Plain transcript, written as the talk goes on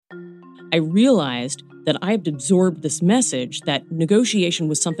I realized that I had absorbed this message that negotiation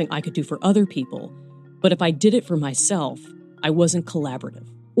was something I could do for other people, but if I did it for myself, I wasn't collaborative.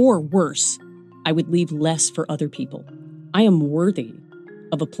 Or worse, I would leave less for other people. I am worthy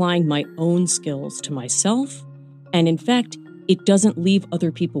of applying my own skills to myself, and in fact, it doesn't leave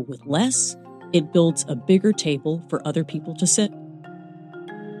other people with less. It builds a bigger table for other people to sit.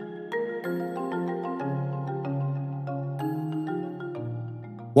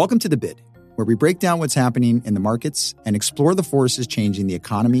 Welcome to The Bid, where we break down what's happening in the markets and explore the forces changing the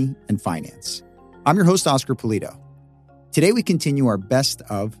economy and finance. I'm your host, Oscar Pulido. Today, we continue our Best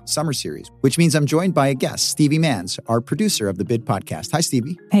of Summer series, which means I'm joined by a guest, Stevie Manns, our producer of the Bid podcast. Hi,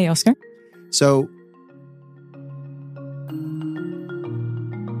 Stevie. Hey, Oscar. So,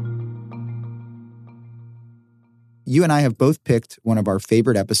 you and I have both picked one of our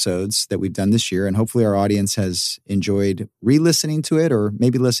favorite episodes that we've done this year, and hopefully our audience has enjoyed re-listening to it or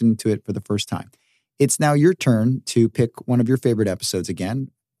maybe listening to it for the first time. It's now your turn to pick one of your favorite episodes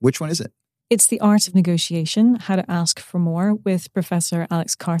again. Which one is it? It's The Art of Negotiation, How to Ask for More with Professor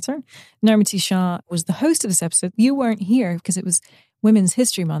Alex Carter. Nirmati Shah was the host of this episode. You weren't here because it was Women's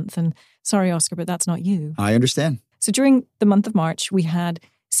History Month, and sorry, Oscar, but that's not you. I understand. So during the month of March, we had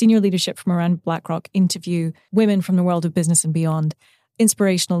senior leadership from around BlackRock interview women from the world of business and beyond,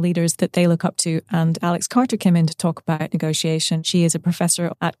 inspirational leaders that they look up to. And Alex Carter came in to talk about negotiation. She is a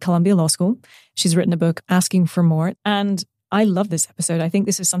professor at Columbia Law School. She's written a book, Asking for More. And I love this episode. I think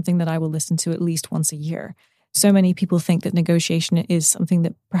this is something that I will listen to at least once a year. So many people think that negotiation is something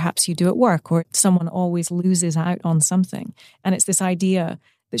that perhaps you do at work or someone always loses out on something. And it's this idea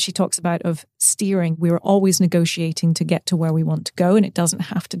that she talks about of steering. We're always negotiating to get to where we want to go, and it doesn't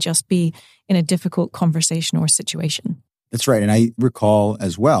have to just be in a difficult conversation or situation. That's right. And I recall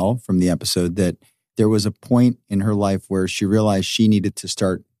as well from the episode that there was a point in her life where she realized she needed to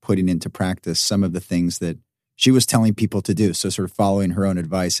start putting into practice some of the things that she was telling people to do. So sort of following her own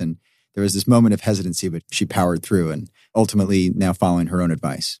advice. And there was this moment of hesitancy, but she powered through and ultimately now following her own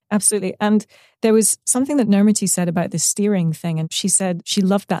advice. Absolutely. And there was something that Nirmati said about the steering thing. And she said she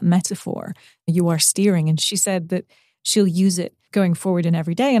loved that metaphor. You are steering. And she said that she'll use it going forward in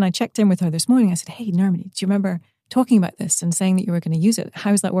every day. And I checked in with her this morning. I said, hey, Nirmati, do you remember talking about this and saying that you were going to use it?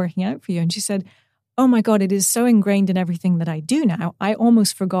 How is that working out for you? And she said, oh my God, it is so ingrained in everything that I do now. I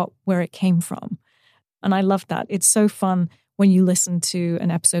almost forgot where it came from. And I love that. It's so fun when you listen to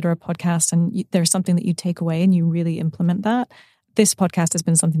an episode or a podcast and there's something that you take away and you really implement that. This podcast has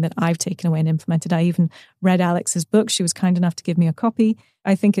been something that I've taken away and implemented. I even read Alex's book. She was kind enough to give me a copy.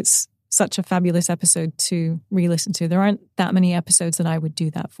 I think it's such a fabulous episode to re-listen to. There aren't that many episodes that I would do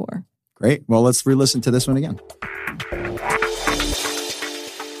that for. Great. Well, let's re-listen to this one again.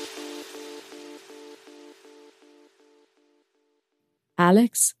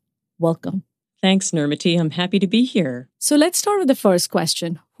 Alex, welcome. Thanks, Nirmati. I'm happy to be here. So let's start with the first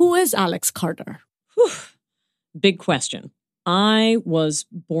question. Who is Alex Carter? Whew. Big question. I was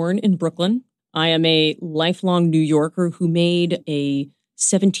born in Brooklyn. I am a lifelong New Yorker who made a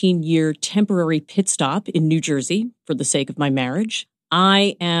 17-year temporary pit stop in New Jersey for the sake of my marriage.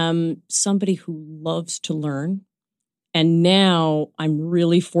 I am somebody who loves to learn. And now I'm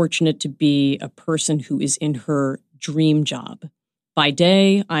really fortunate to be a person who is in her dream job. By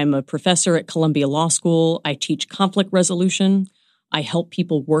day, I'm a professor at Columbia Law School. I teach conflict resolution. I help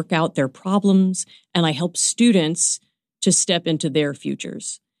people work out their problems, and I help students to step into their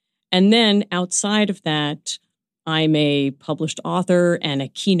futures. And then outside of that, I'm a published author and a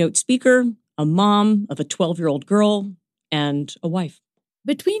keynote speaker, a mom of a 12-year-old girl, and a wife.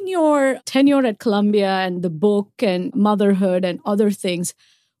 Between your tenure at Columbia and the book and motherhood and other things,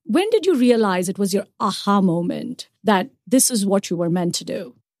 when did you realize it was your aha moment that this is what you were meant to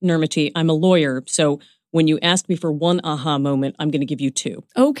do? Nirmati, I'm a lawyer, so when you ask me for one aha moment, I'm going to give you two.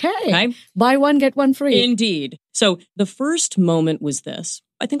 Okay. Buy one, get one free. Indeed. So the first moment was this.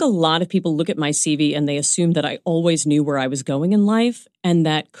 I think a lot of people look at my CV and they assume that I always knew where I was going in life, and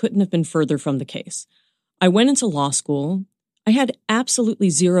that couldn't have been further from the case. I went into law school. I had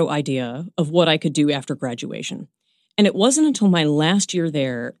absolutely zero idea of what I could do after graduation. And it wasn't until my last year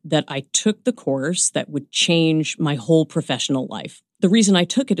there that I took the course that would change my whole professional life. The reason I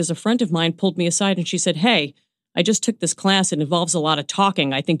took it is a friend of mine pulled me aside and she said, hey, I just took this class. It involves a lot of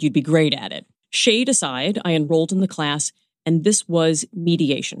talking. I think you'd be great at it. Shade aside, I enrolled in the class, and this was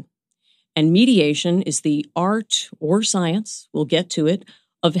mediation. And mediation is the art or science, we'll get to it,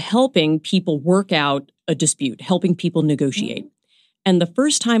 of helping people work out a dispute, helping people negotiate. And the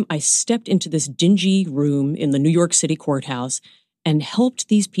first time I stepped into this dingy room in the New York City courthouse and helped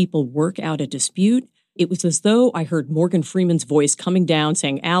these people work out a dispute, It was as though I heard Morgan Freeman's voice coming down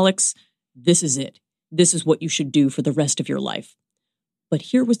saying, Alex, this is it. This is what you should do for the rest of your life. But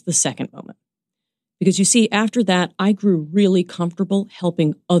here was the second moment. Because you see, after that, I grew really comfortable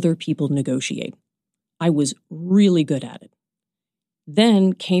helping other people negotiate. I was really good at it.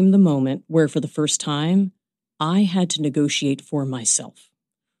 Then came the moment where, for the first time, I had to negotiate for myself.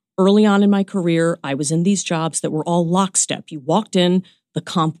 Early on in my career, I was in these jobs that were all lockstep. You walked in, the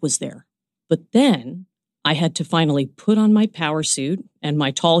comp was there. But then I had to finally put on my power suit and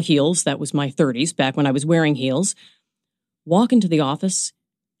my tall heels, that was my 30s, back when I was wearing heels, walk into the office,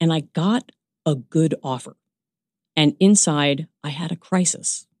 and I got a good offer. And inside, I had a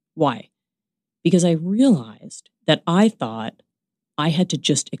crisis. Why? Because I realized that I thought I had to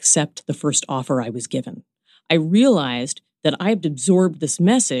just accept the first offer I was given. I realized that I had absorbed this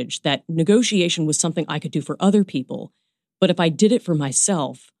message that negotiation was something I could do for other people, but if I did it for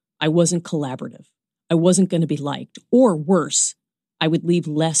myself, I wasn't collaborative. I wasn't going to be liked, or worse, I would leave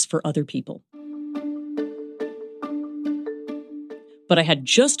less for other people. But I had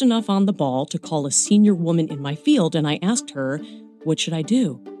just enough on the ball to call a senior woman in my field, and I asked her, what should I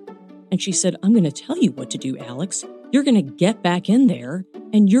do? And she said, I'm going to tell you what to do, Alex. You're going to get back in there,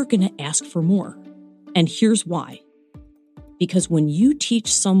 and you're going to ask for more. And here's why. Because when you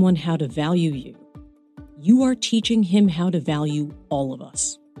teach someone how to value you, you are teaching him how to value all of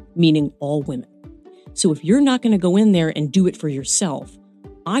us, meaning all women. So if you're not going to go in there and do it for yourself,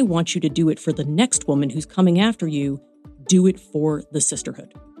 I want you to do it for the next woman who's coming after you. Do it for the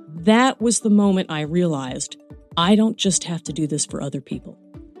sisterhood. That was the moment I realized I don't just have to do this for other people.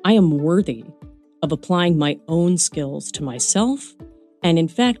 I am worthy of applying my own skills to myself. And in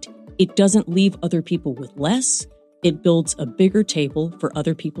fact, it doesn't leave other people with less. It builds a bigger table for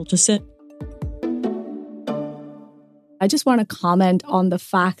other people to sit. I just want to comment on the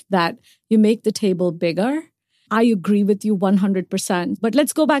fact that you make the table bigger. I agree with you 100%. But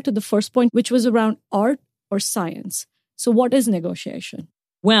let's go back to the first point, which was around art or science. So what is negotiation?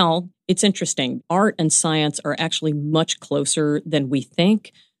 Well, it's interesting. Art and science are actually much closer than we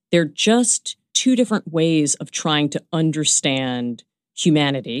think. They're just two different ways of trying to understand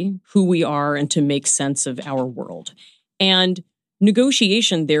humanity, who we are, and to make sense of our world. And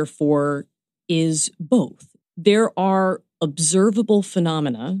negotiation, therefore, is both. There are observable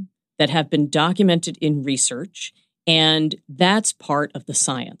phenomena that have been documented in research, and that's part of the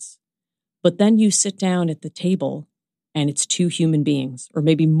science. But then you sit down at the table, and it's two human beings, or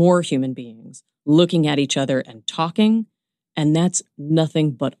maybe more human beings, looking at each other and talking, and that's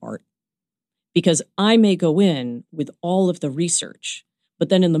nothing but art. Because I may go in with all of the research, but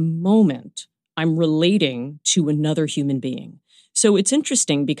then in the moment, I'm relating to another human being. So it's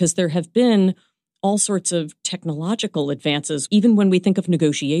interesting because there have been all sorts of technological advances, even when we think of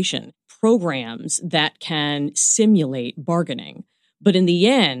negotiation, programs that can simulate bargaining. But in the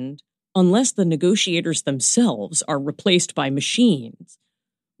end, unless the negotiators themselves are replaced by machines,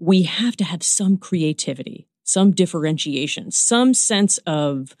 we have to have some creativity, some differentiation, some sense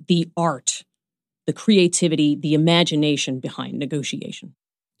of the art, the creativity, the imagination behind negotiation.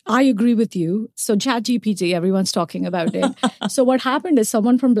 I agree with you. So ChatGPT, everyone's talking about it. So what happened is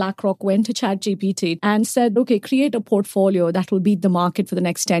someone from BlackRock went to ChatGPT and said, okay, create a portfolio that will beat the market for the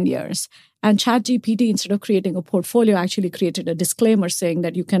next 10 years. And ChatGPT, instead of creating a portfolio, actually created a disclaimer saying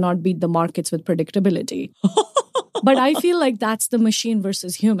that you cannot beat the markets with predictability. But I feel like that's the machine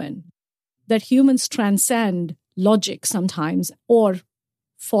versus human, that humans transcend logic sometimes or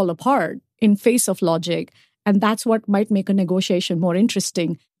fall apart in face of logic. And that's what might make a negotiation more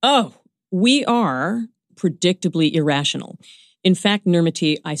interesting. Oh, we are predictably irrational. In fact,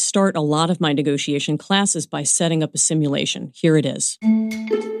 Nirmati, I start a lot of my negotiation classes by setting up a simulation. Here it is.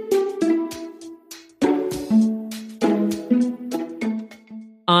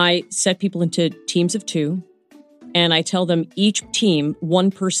 I set people into teams of two, and I tell them each team, one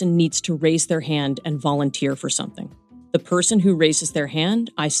person needs to raise their hand and volunteer for something. The person who raises their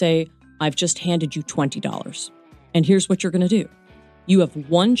hand, I say, I've just handed you $20. And here's what you're going to do. You have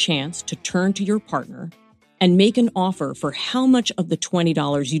one chance to turn to your partner and make an offer for how much of the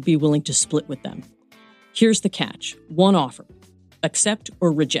 $20 you'd be willing to split with them. Here's the catch. One offer. Accept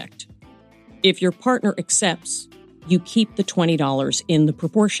or reject. If your partner accepts, you keep the $20 in the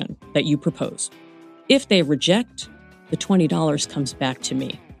proportion that you propose. If they reject, the $20 comes back to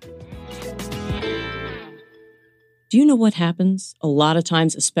me. Do you know what happens a lot of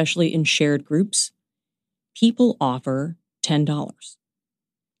times, especially in shared groups? People offer $10.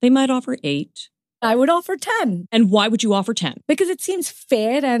 They might offer $8. I would offer 10. And why would you offer 10? Because it seems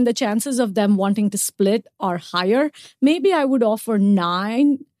fair and the chances of them wanting to split are higher. Maybe I would offer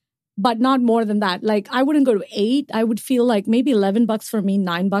 9, but not more than that. Like I wouldn't go to 8. I would feel like maybe $11 for me,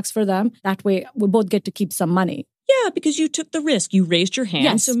 $9 for them. That way we both get to keep some money. Yeah, because you took the risk. You raised your hand.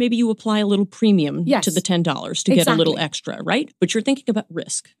 Yes. So maybe you apply a little premium Yes. to the $10 to get a little extra, right? But you're thinking about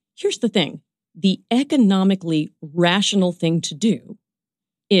risk. Here's the thing. The economically rational thing to do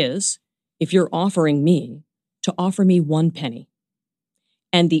is, if you're offering me, to offer me 1 penny.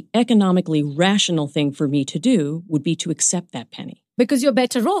 And the economically rational thing for me to do would be to accept that penny. Because you're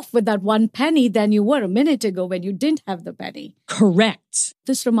better off with that 1 penny than you were a minute ago when you didn't have the penny. Correct.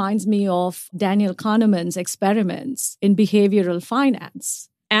 This reminds me of Daniel Kahneman's experiments in behavioral finance.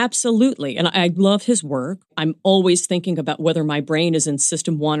 Absolutely. And I love his work. I'm always thinking about whether my brain is in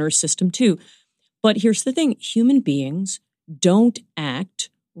system 1 or system 2. But here's the thing. Human beings don't act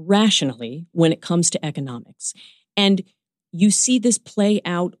rationally when it comes to economics. And you see this play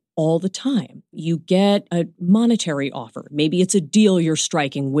out all the time. You get a monetary offer. Maybe it's a deal you're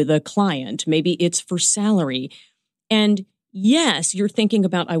striking with a client. Maybe it's for salary. And yes, you're thinking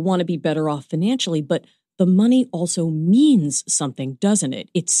about, I want to be better off financially, but the money also means something, doesn't it?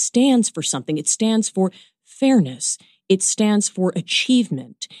 It stands for something. It stands for fairness. It stands for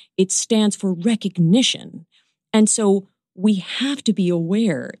achievement. It stands for recognition. And so we have to be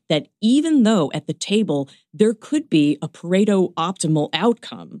aware that even though at the table there could be a Pareto optimal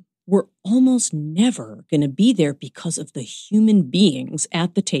outcome, we're almost never going to be there because of the human beings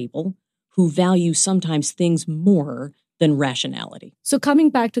at the table who value sometimes things more than rationality. So coming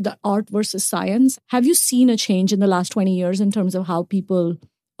back to the art versus science, have you seen a change in the last 20 years in terms of how people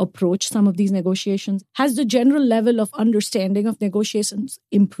approach some of these negotiations? Has the general level of understanding of negotiations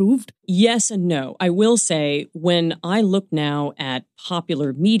improved? Yes and no. I will say, when I look now at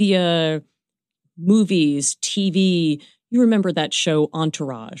popular media, movies, TV, you remember that show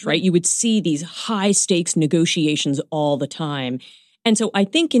Entourage, right? You would see these high stakes negotiations all the time. And so I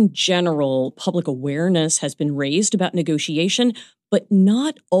think in general, public awareness has been raised about negotiation, but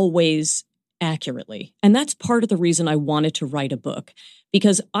not always accurately. And that's part of the reason I wanted to write a book,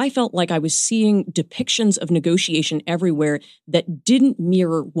 because I felt like I was seeing depictions of negotiation everywhere that didn't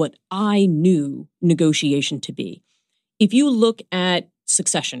mirror what I knew negotiation to be. If you look at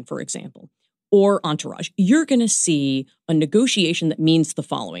Succession, for example, or Entourage, you're going to see a negotiation that means the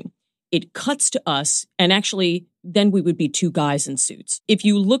following. It cuts to us, and actually, then we would be 2 guys in suits. If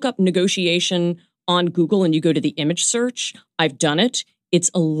you look up negotiation on Google and you go to the image search, I've done it.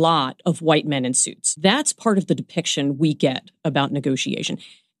 It's a lot of white men in suits. That's part of the depiction we get about negotiation.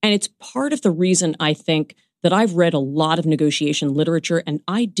 And it's part of the reason I think that I've read a lot of negotiation literature and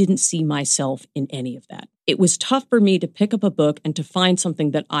I didn't see myself in any of that. It was tough for me to pick up a book and to find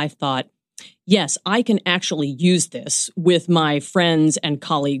something that I thought, yes, I can actually use this with my friends and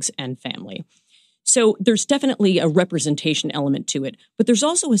colleagues and family. So there's definitely a representation element to it, but there's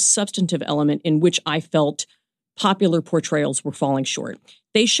also a substantive element in which I felt popular portrayals were falling short.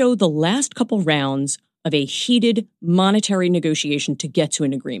 They show the last couple rounds of a heated monetary negotiation to get to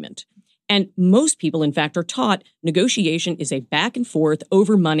an agreement. And most people, in fact, are taught negotiation is a back and forth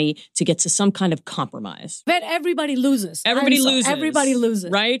over money to get to some kind of compromise. Where everybody loses. Everybody loses. Everybody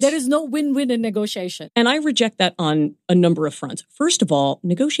loses. Right? There is no win-win in negotiation. And I reject that on a number of fronts. First of all,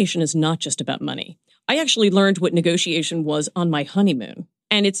 negotiation is not just about money. I actually learned what negotiation was on my honeymoon.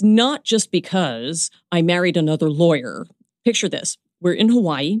 And it's not just because I married another lawyer. Picture this. We're in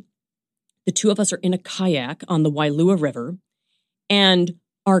Hawaii. The 2 of us are in a kayak on the Wailua River. And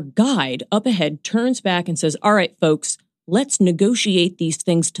our guide up ahead turns back and says, all right, folks, let's negotiate these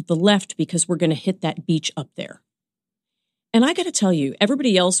things to the left because we're going to hit that beach up there. And I got to tell you,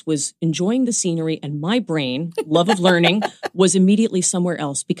 everybody else was enjoying the scenery and my brain, love of learning, was immediately somewhere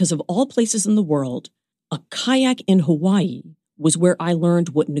else because of all places in the world, a kayak in Hawaii was where I learned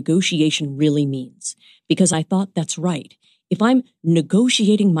what negotiation really means, because I thought that's right. If I'm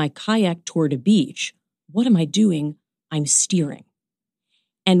negotiating my kayak toward a beach, what am I doing? I'm steering.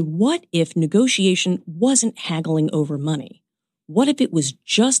 And what if negotiation wasn't haggling over money? What if it was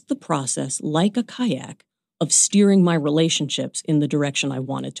just the process, like a kayak, of steering my relationships in the direction I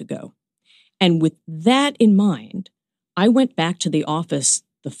wanted to go? And with that in mind, I went back to the office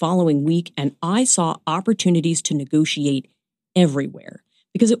the following week and I saw opportunities to negotiate everywhere.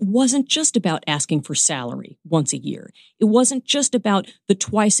 Because it wasn't just about asking for salary once a year. It wasn't just about the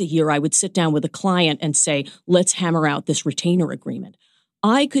twice a year I would sit down with a client and say, let's hammer out this retainer agreement.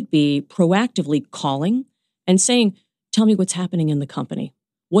 I could be proactively calling and saying, tell me what's happening in the company.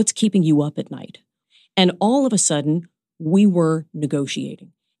 What's keeping you up at night? And all of a sudden, we were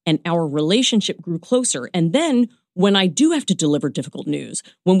negotiating and our relationship grew closer. And then when I do have to deliver difficult news,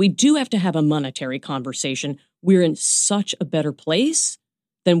 when we do have to have a monetary conversation, we're in such a better place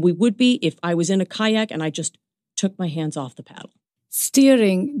than we would be if I was in a kayak and I just took my hands off the paddle.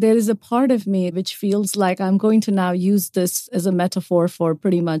 Steering, there is a part of me which feels like I'm going to now use this as a metaphor for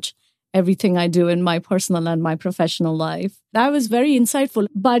pretty much everything I do in my personal and my professional life. That was very insightful.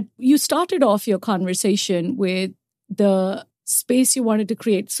 But you started off your conversation with the space you wanted to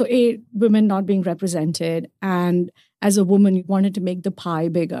create. So, women not being represented, and as a woman, you wanted to make the pie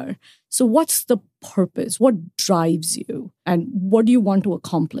bigger. So what's the purpose? What drives you? And what do you want to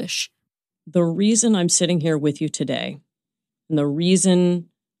accomplish? The reason I'm sitting here with you today, and the reason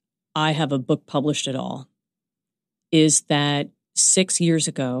I have a book published at all, is that 6 years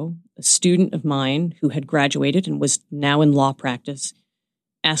ago, a student of mine who had graduated and was now in law practice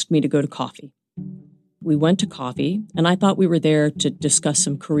asked me to go to coffee. We went to coffee, and I thought we were there to discuss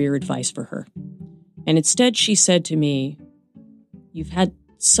some career advice for her. And instead, she said to me, "You've had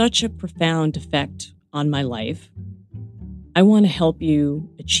such a profound effect on my life. I want to help you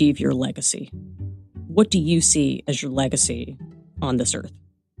achieve your legacy. What do you see as your legacy on this earth?"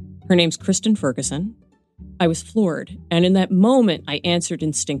 Her name's Kristen Ferguson. I was floored. And in that moment, I answered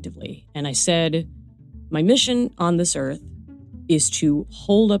instinctively. And I said, my mission on this earth is to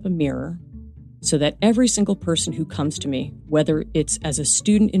hold up a mirror so that every single person who comes to me, whether it's as a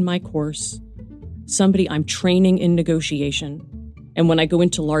student in my course, somebody I'm training in negotiation, and when I go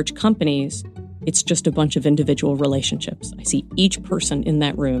into large companies, it's just a bunch of individual relationships. I see each person in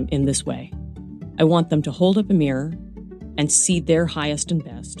that room in this way. I want them to hold up a mirror and see their highest and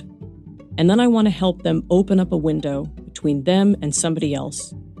best. And then I want to help them open up a window between them and somebody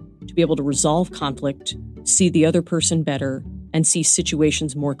else to be able to resolve conflict, see the other person better, and see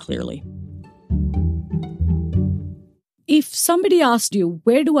situations more clearly. If somebody asked you,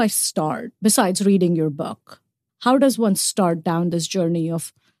 where do I start besides reading your book? How does one start down this journey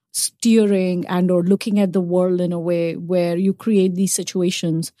of steering and or looking at the world in a way where you create these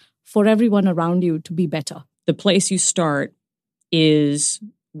situations for everyone around you to be better? The place you start is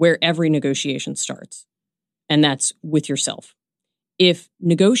where every negotiation starts, and that's with yourself. If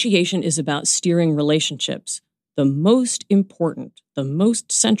negotiation is about steering relationships, the most important, the most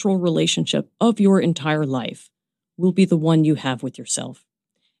central relationship of your entire life will be the one you have with yourself.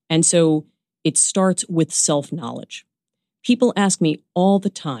 And so it starts with self-knowledge. People ask me all the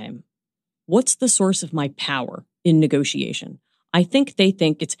time, what's the source of my power in negotiation? I think they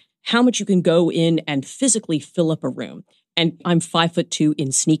think it's how much you can go in and physically fill up a room. And I'm 5'2"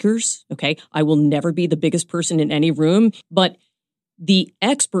 in sneakers, okay? I will never be the biggest person in any room, but the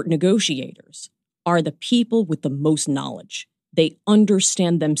expert negotiators are the people with the most knowledge. They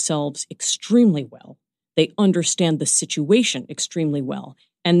understand themselves extremely well. They understand the situation extremely well.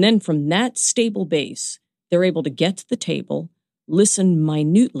 And then from that stable base, they're able to get to the table, listen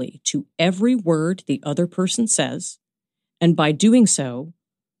minutely to every word the other person says, and by doing so,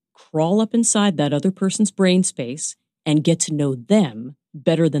 crawl up inside that other person's brain space and get to know them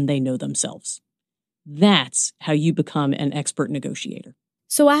better than they know themselves. That's how you become an expert negotiator.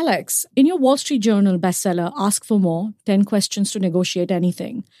 So, Alex, in your Wall Street Journal bestseller, Ask for More, 10 Questions to Negotiate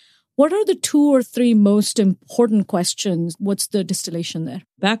Anything, what are the 2 or 3 most important questions? What's the distillation there?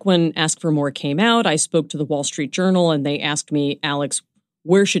 Back when Ask for More came out, I spoke to the Wall Street Journal and they asked me, Alex,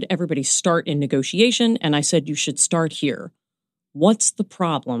 where should everybody start in negotiation? And I said, you should start here. What's the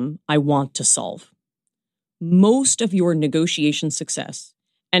problem I want to solve? Most of your negotiation success,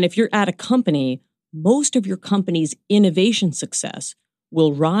 and if you're at a company, most of your company's innovation success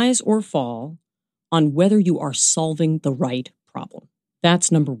will rise or fall on whether you are solving the right problem.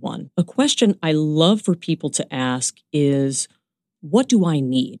 That's number one. A question I love for people to ask is, what do I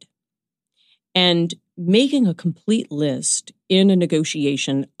need? And making a complete list in a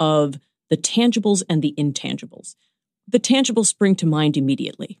negotiation of the tangibles and the intangibles. The tangibles spring to mind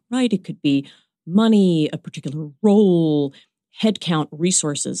immediately, right? It could be money, a particular role, headcount,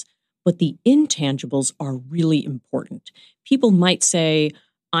 resources. But the intangibles are really important. People might say,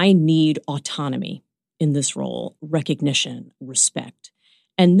 I need autonomy in this role, recognition, respect.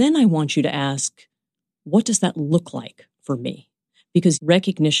 And then I want you to ask, what does that look like for me? Because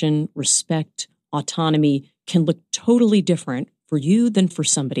recognition, respect, autonomy can look totally different for you than for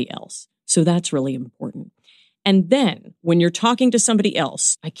somebody else. So that's really important. And then when you're talking to somebody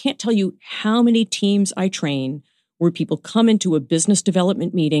else, I can't tell you how many teams I train where people come into a business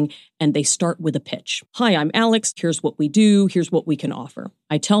development meeting and they start with a pitch. Hi, I'm Alex. Here's what we do. Here's what we can offer.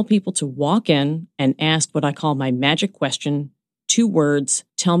 I tell people to walk in and ask what I call my magic question. 2 words.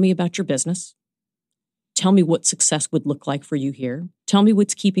 Tell me about your business. Tell me what success would look like for you here. Tell me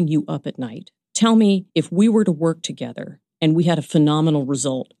what's keeping you up at night. Tell me if we were to work together and we had a phenomenal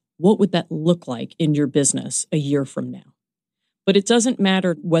result, what would that look like in your business a year from now? But it doesn't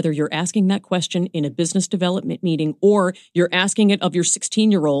matter whether you're asking that question in a business development meeting or you're asking it of your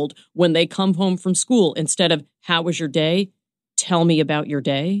 16-year-old when they come home from school instead of, how was your day? Tell me about your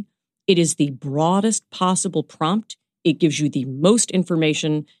day. It is the broadest possible prompt. It gives you the most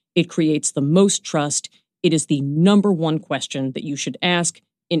information. It creates the most trust. It is the number one question that you should ask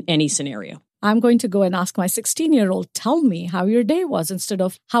in any scenario. I'm going to go and ask my 16-year-old, tell me how your day was, instead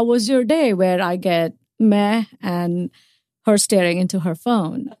of how was your day, where I get meh and her staring into her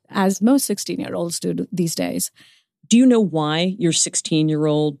phone, as most 16-year-olds do these days. Do you know why your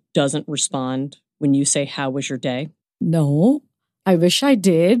 16-year-old doesn't respond when you say, how was your day? No, I wish I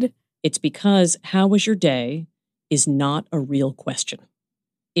did. It's because how was your day is not a real question.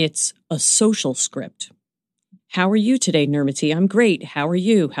 It's a social script. How are you today, Nirmati? I'm great. How are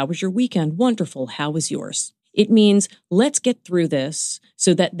you? How was your weekend? Wonderful. How was yours? It means let's get through this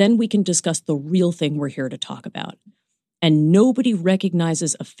so that then we can discuss the real thing we're here to talk about. And nobody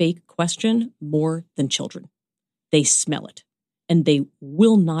recognizes a fake question more than children. They smell it and they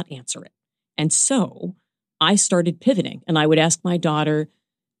will not answer it. And so I started pivoting and I would ask my daughter,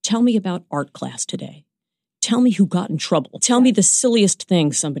 tell me about art class today. Tell me who got in trouble. Tell me the silliest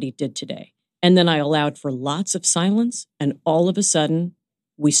thing somebody did today. And then I allowed for lots of silence, and all of a sudden,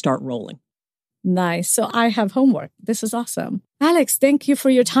 we start rolling. Nice. So I have homework. This is awesome. Alex, thank you for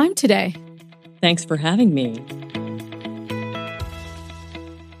your time today. Thanks for having me.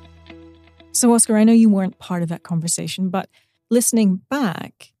 So, Oscar, I know you weren't part of that conversation, but listening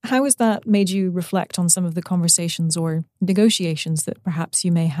back, how has that made you reflect on some of the conversations or negotiations that perhaps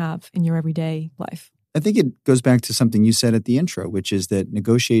you may have in your everyday life? I think it goes back to something you said at the intro, which is that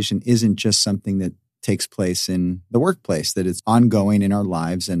negotiation isn't just something that takes place in the workplace, that it's ongoing in our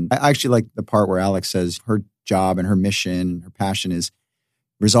lives. And I actually like the part where Alex says her job and her mission, her passion is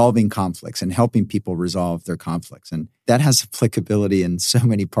resolving conflicts and helping people resolve their conflicts. And that has applicability in so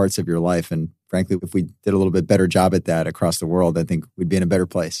many parts of your life. And frankly, if we did a little bit better job at that across the world, I think we'd be in a better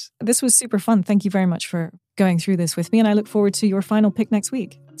place. This was super fun. Thank you very much for going through this with me. And I look forward to your final pick next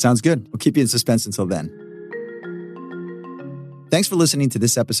week. Sounds good. We'll keep you in suspense until then. Thanks for listening to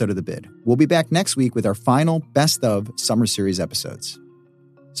this episode of The Bid. We'll be back next week with our final Best of Summer Series episodes.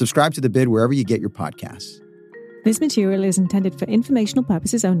 Subscribe to The Bid wherever you get your podcasts. This material is intended for informational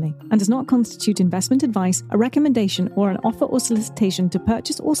purposes only and does not constitute investment advice, a recommendation, or an offer or solicitation to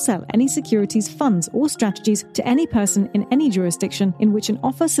purchase or sell any securities, funds, or strategies to any person in any jurisdiction in which an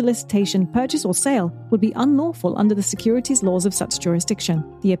offer, solicitation, purchase, or sale would be unlawful under the securities laws of such jurisdiction.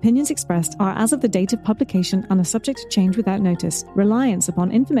 The opinions expressed are as of the date of publication and are subject to change without notice. Reliance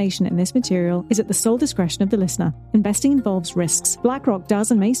upon information in this material is at the sole discretion of the listener. Investing involves risks. BlackRock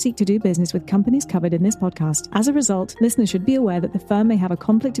does and may seek to do business with companies covered in this podcast. As a result, listeners should be aware that the firm may have a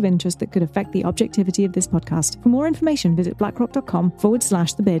conflict of interest that could affect the objectivity of this podcast. For more information, visit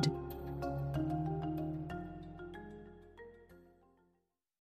blackrock.com/thebid.